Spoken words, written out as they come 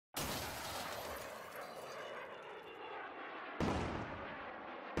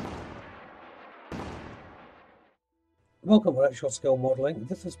Welcome to Actual Scale Modelling.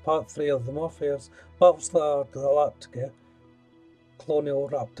 This is part 3 of the Moebius Battlestar Galactica Colonial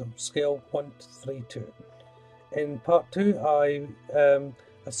Raptor, scale 1:32. In part 2 I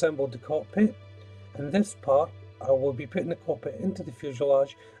assembled the cockpit. In this part I will be putting the cockpit into the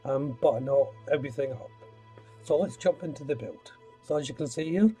fuselage and buttoning everything up. So let's jump into the build. So as you can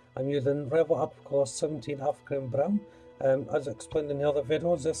see here, I'm using Revell Aquacolor 17 African Brown. As explained in the other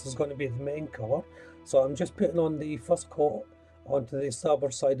videos, this is going to be the main colour. So I'm just putting on the first coat onto the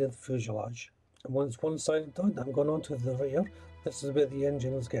starboard side of the fuselage. And once one side is done, I'm going on to the rear. This is where the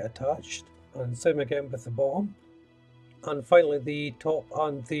engines get attached. And same again with the bottom. And finally the top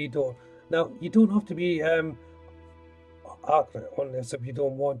and the door. Now you don't have to be accurate on this if you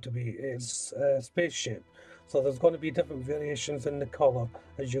don't want to be. It's spaceship. So there's going to be different variations in the colour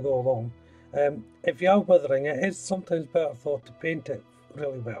as you go along. If you are weathering it, it's sometimes better thought to paint it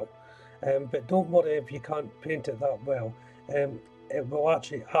really well. But don't worry if you can't paint it that well. It will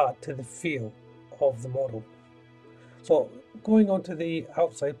actually add to the feel of the model. So going on to the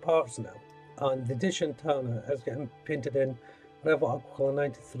outside parts now, and the dish antenna is getting painted in Revell Aquacolor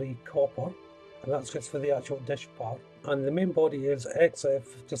 93 copper, and that's just for the actual dish part. And the main body is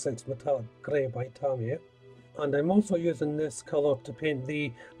XF56 metallic grey by Tamiya. And I'm also using this colour to paint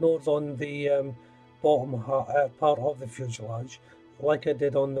the nose on the bottom part of the fuselage, like I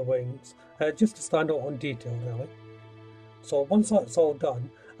did on the wings, just to stand out on detail really. So once that's all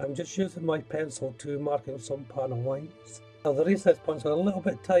done, I'm just using my pencil to mark in some panel lines. Now the recess points are a little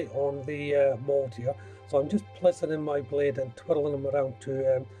bit tight on the mould here, so I'm just placing in my blade and twirling them around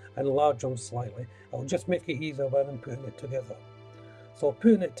to enlarge them slightly. I'll just make it easier when I'm putting it together. So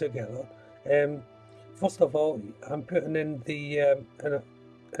putting it together, first of all, I'm putting in the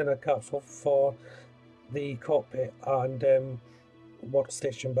inner capsule for the cockpit and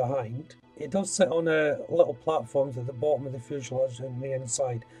workstation behind. It does sit on little platforms at the bottom of the fuselage and the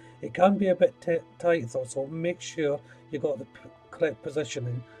inside. It can be a bit tight though, so make sure you got the correct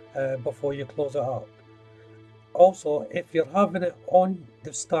positioning before you close it up. Also, if you're having it on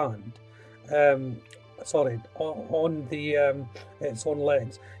the stand, on the its own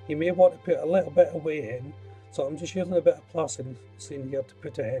legs, you may want to put a little bit of weight in. So I'm just using a bit of plasticine here to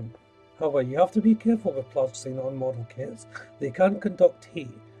put it in. However, you have to be careful with plasticine on model kits. They can conduct heat,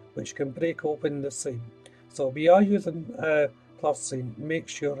 which can break open the seam. So if you are using plasticine, make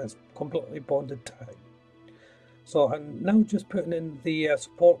sure it's completely bonded tight. So I'm now just putting in the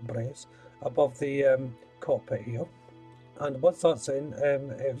support brace above the cockpit here. And once that's in,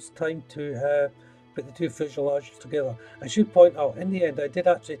 it's time to put the two fuselages together. I should point out, in the end, I did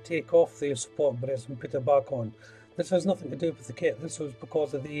actually take off the support brace and put it back on. This has nothing to do with the kit. This was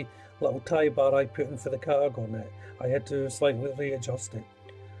because of the little tie bar I put in for the cargo net. I had to slightly readjust it.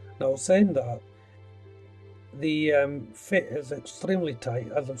 Now, saying that, the fit is extremely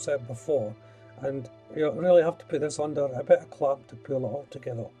tight, as I've said before, and you really have to put this under a bit of clamp to pull it all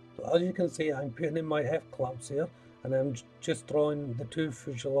together. So as you can see, I'm putting in my F clamps here, and I'm just drawing the two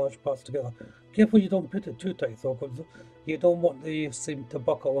fuselage parts together. Careful you don't put it too tight though, because you don't want the seam to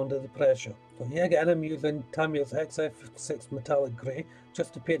buckle under the pressure. So here again, I'm using Tamiya's XF6 metallic grey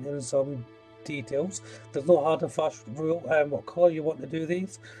just to paint in some details. There's no hard and fast rule. What colour you want to do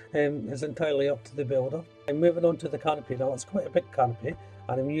these is entirely up to the builder. I'm moving on to the canopy now. It's quite a big canopy,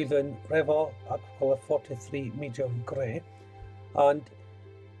 and I'm using Revell Aquacolor 43 medium grey. And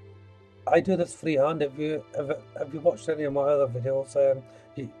I do this freehand. If you watched any of my other videos,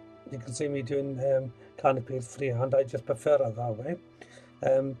 you can see me doing canopies freehand. I just prefer it that way.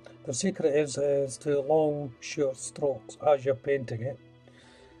 The secret is to long, short strokes as you're painting it.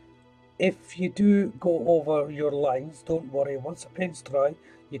 If you do go over your lines, don't worry. Once the paint's dry,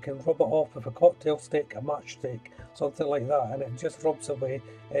 you can rub it off with a cocktail stick, a matchstick, something like that, and it just rubs away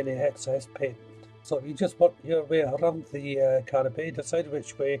any excess paint. So if you just work your way around the canopy, decide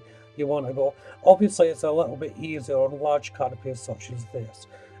which way you want to go. Obviously, it's a little bit easier on large canopies such as this.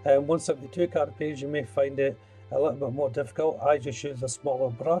 172 canopies, you may find it a little bit more difficult. I just use a smaller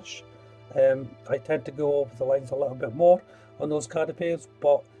brush. I tend to go over the lines a little bit more on those canopies,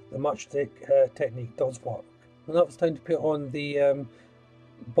 but the matchstick technique does work. And now it's time to put on the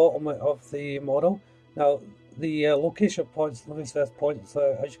bottom of the model. Now the location points, the recess points,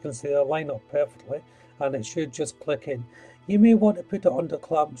 as you can see, they line up perfectly, and it should just click in. You may want to put it under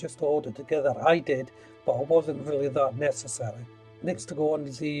clamp just to hold it together. I did, but it wasn't really that necessary. Next to go on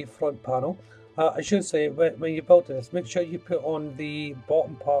is the front panel. I should say, when you build this, make sure you put on the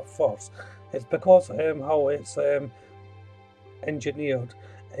bottom part first. It's because how it's engineered.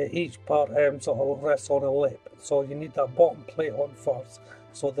 Each part sort of rests on a lip, so you need that bottom plate on first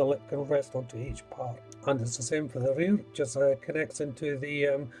so the lip can rest onto each part. And it's the same for the rear, just connects into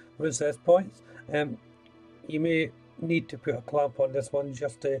the recess points. You may need to put a clamp on this one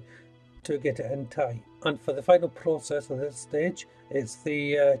just to get it in tight. And for the final process of this stage, it's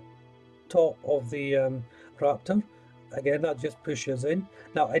the top of the Raptor. Again, that just pushes in.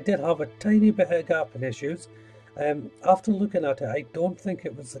 Now, I did have a tiny bit of gapping issues. After looking at it, I don't think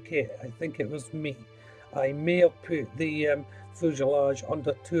it was the kit. I think it was me. I may have put the fuselage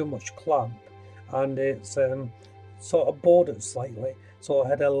under too much clamp, and it's sort of bored it slightly, so I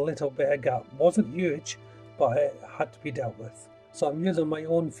had a little bit of gap. Wasn't huge, but it had to be dealt with. So I'm using my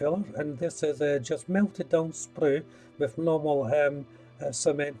own filler, and this is just melted down sprue with normal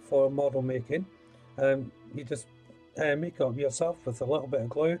cement for model making. You just make it up yourself with a little bit of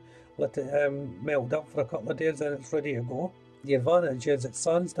glue, let it melt down for a couple of days, and it's ready to go. The advantage is it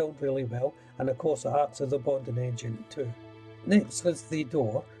sands down really well, and of course it acts as a bonding agent too. Next is the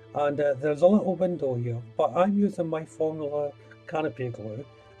door, and there's a little window here, but I'm using my formula canopy glue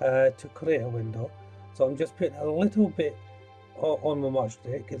to create a window. So I'm just putting a little bit on my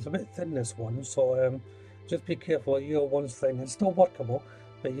matchstick. It's a bit thin, this one, so just be careful of your one's thing. It's still workable,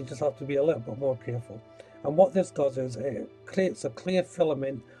 but you just have to be a little bit more careful. And what this does is it creates a clear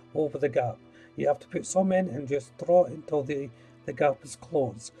filament over the gap. You have to put some in and just draw it until the gap is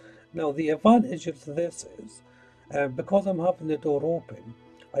closed. Now, the advantage of this is, because I'm having the door open,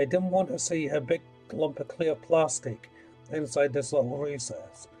 I didn't want to see a big lump of clear plastic inside this little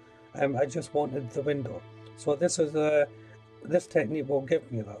recess. I just wanted the window. So this is this technique will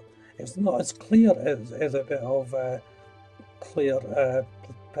give me that. It's not as clear as a bit of clear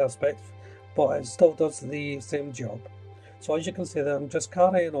perspective, but it still does the same job. So as you can see there, I'm just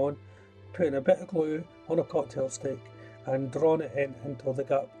carrying on, putting a bit of glue on a cocktail stick and drawing it in until the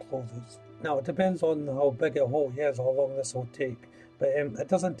gap closes. Now, it depends on how big a hole is, how long this will take, but it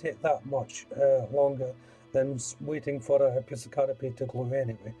doesn't take that much longer than waiting for a piece of canopy to glue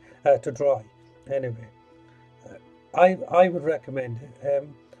anyway, to dry anyway. I would recommend it.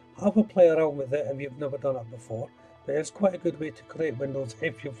 Have a play around with it if you've never done it before, but it's quite a good way to create windows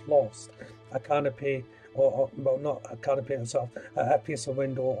if you've lost a canopy, or well, not a canopy itself, a piece of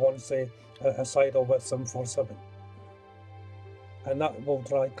window on, say, a side or with some 4/7, and that will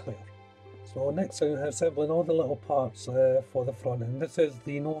dry clear. So next I'm assembling all the little parts for the front, and this is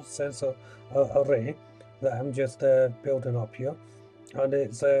the nose sensor array that I'm just building up here, and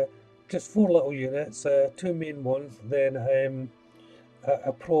it's just 4 little units, 2 main ones, then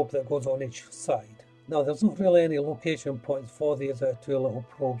a probe that goes on each side. Now, there's not really any location points for these 2 little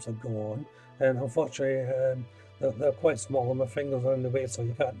probes that go on, and unfortunately they're quite small and my fingers are in the way, so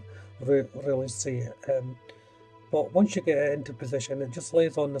you can't really see it. But once you get it into position, it just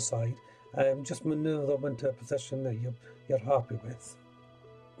lays on the side, and just maneuver them into a position that you're happy with.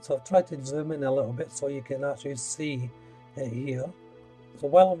 So I've tried to zoom in a little bit so you can actually see it here. So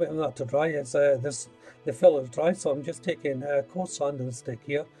while I'm waiting for that to dry, the filler is dry, so I'm just taking a coarse sanding stick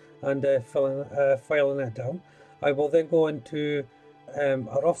here and filing it down. I will then go into a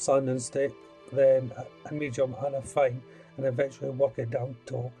rough sanding stick, then a medium and a fine, and eventually work it down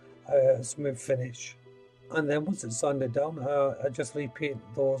to a smooth finish. And then once it's sanded down, I just repaint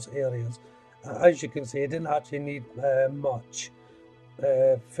those areas. As you can see, I didn't actually need much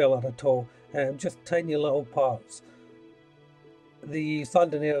filler at all, just tiny little parts. The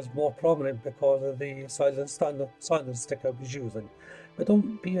sanding area is more prominent because of the size of the sanding stick I was using. But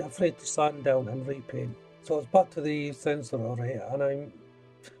don't be afraid to sand down and repaint. So it's back to the sensor array, and I'm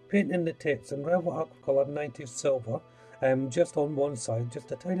painting the tips in Red Aquacolor 90 Silver, just on one side,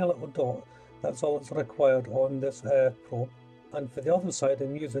 just a tiny little dot. That's all that's required on this probe. And for the other side,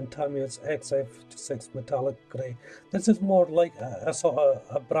 I'm using Tamiya's XF6 metallic grey. This is more like a sort of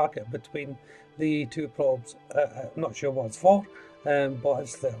a bracket between the 2 probes. I'm not sure what it's for, but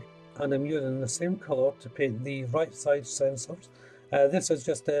it's there. And I'm using the same colour to paint the right side sensors. This is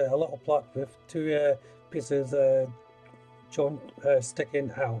just a little plaque with 2 pieces joint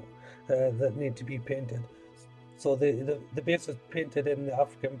sticking out that need to be painted. So the base is painted in the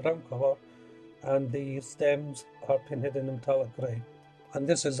African brown colour, and the stems are painted in metallic grey. And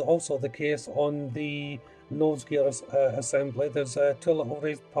this is also the case on the nose gear assembly. There's 2 little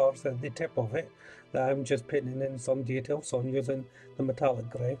raised parts at the tip of it that I'm just painting in some detail, so I'm using the metallic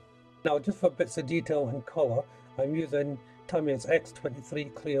grey. Now, just for bits of detail and colour, I'm using Tamiya's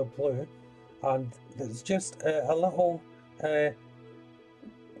X23 clear blue, and there's just a little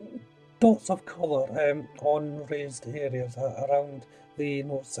dots of colour on raised areas around the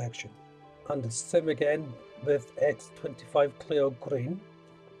nose section. And the same again with X25 clear green,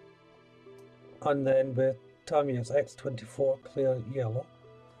 and then with Tamiya's X24 clear yellow,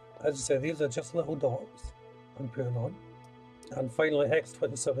 as I say, these are just little dots I'm putting on. And finally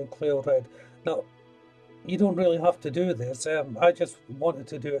X27 clear red. Now, you don't really have to do this. I just wanted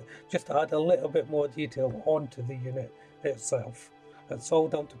to do it just to add a little bit more detail onto the unit itself. It's all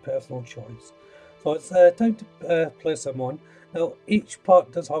down to personal choice. So it's time to place them on. Now, each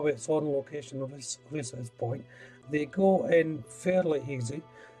part does have its own location of recess point. They go in fairly easy.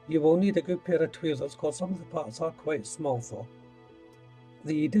 You will need a good pair of tweezers because some of the parts are quite small though.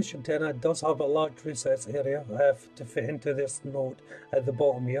 The dish antenna does have a large recess area to fit into this node at the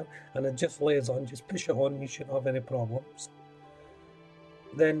bottom here, and it just lays on. Just push it on, you shouldn't have any problems.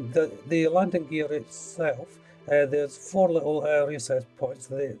 Then the landing gear itself, there's 4 little recess points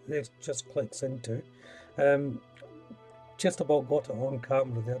that it just clicks into. Just about got it on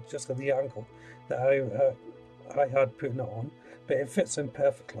camera there, just at the angle that I had putting it on, but it fits in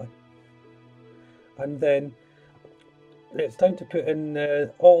perfectly. And then it's time to put in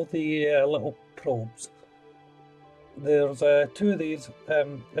all the little probes. There's 2 of these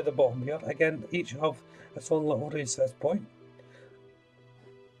at the bottom here. Again, each have its own little recess point.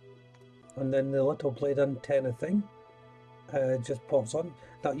 And then the little blade antenna thing just pops on.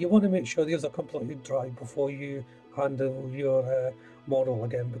 Now you want to make sure these are completely dry before you handle your model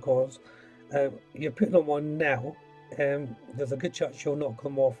again, because you're putting them on now. There's a good chance you'll knock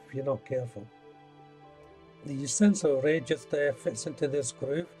them off if you're not careful. The sensor array just fits into this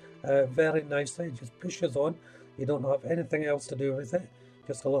groove very nicely. It just pushes on. You don't have anything else to do with it.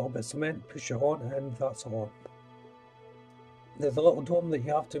 Just a little bit of cement, push it on, and that's on. There's a little dome that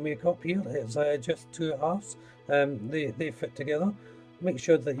you have to make up here. It's just 2 halves. They fit together. Make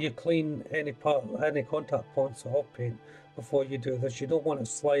sure that you clean any contact points of paint before you do this. You don't want it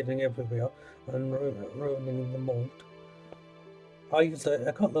sliding everywhere and ruining the mold. I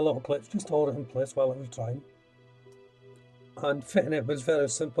cut the little clips just to hold it in place while it was drying. And fitting it was very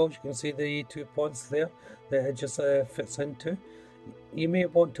simple. You can see the 2 points there that it just fits into. You may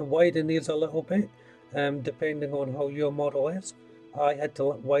want to widen these a little bit, depending on how your model is. I had to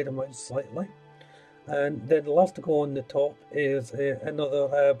widen mine slightly. And then the last to go on the top is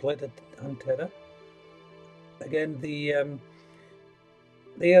another bladed antenna. Again, the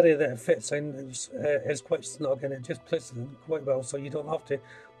area that it fits in is quite snug, and it just places it quite well, so you don't have to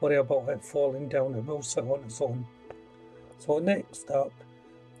worry about it falling down. It will sit on its own. So next up,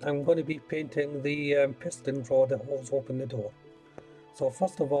 I'm going to be painting the piston rod that holds open the door. So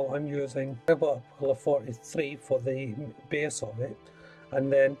first of all, I'm using Raptor 43 for the base of it,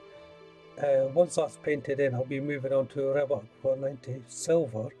 and then once that's painted in, I'll be moving on to Raptor 90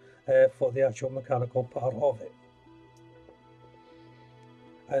 silver for the actual mechanical part of it.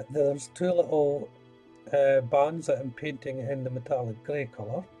 There's 2 little bands that I'm painting in the metallic grey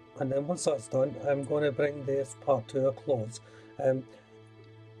colour, and then once that's done, I'm going to bring this part to a close.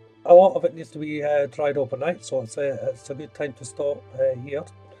 A lot of it needs to be dried overnight, so it's a good time to stop here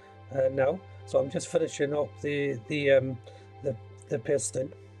now. So I'm just finishing up the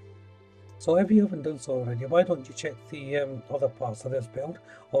piston. So if you haven't done so already, why don't you check the other parts of this build,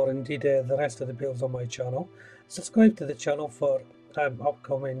 or indeed the rest of the builds on my channel. Subscribe to the channel for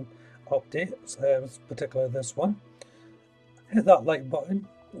upcoming updates, particularly this one. Hit that like button,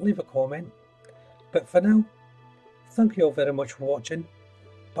 leave a comment. But for now, thank you all very much for watching.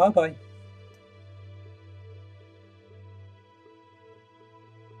 Bye bye.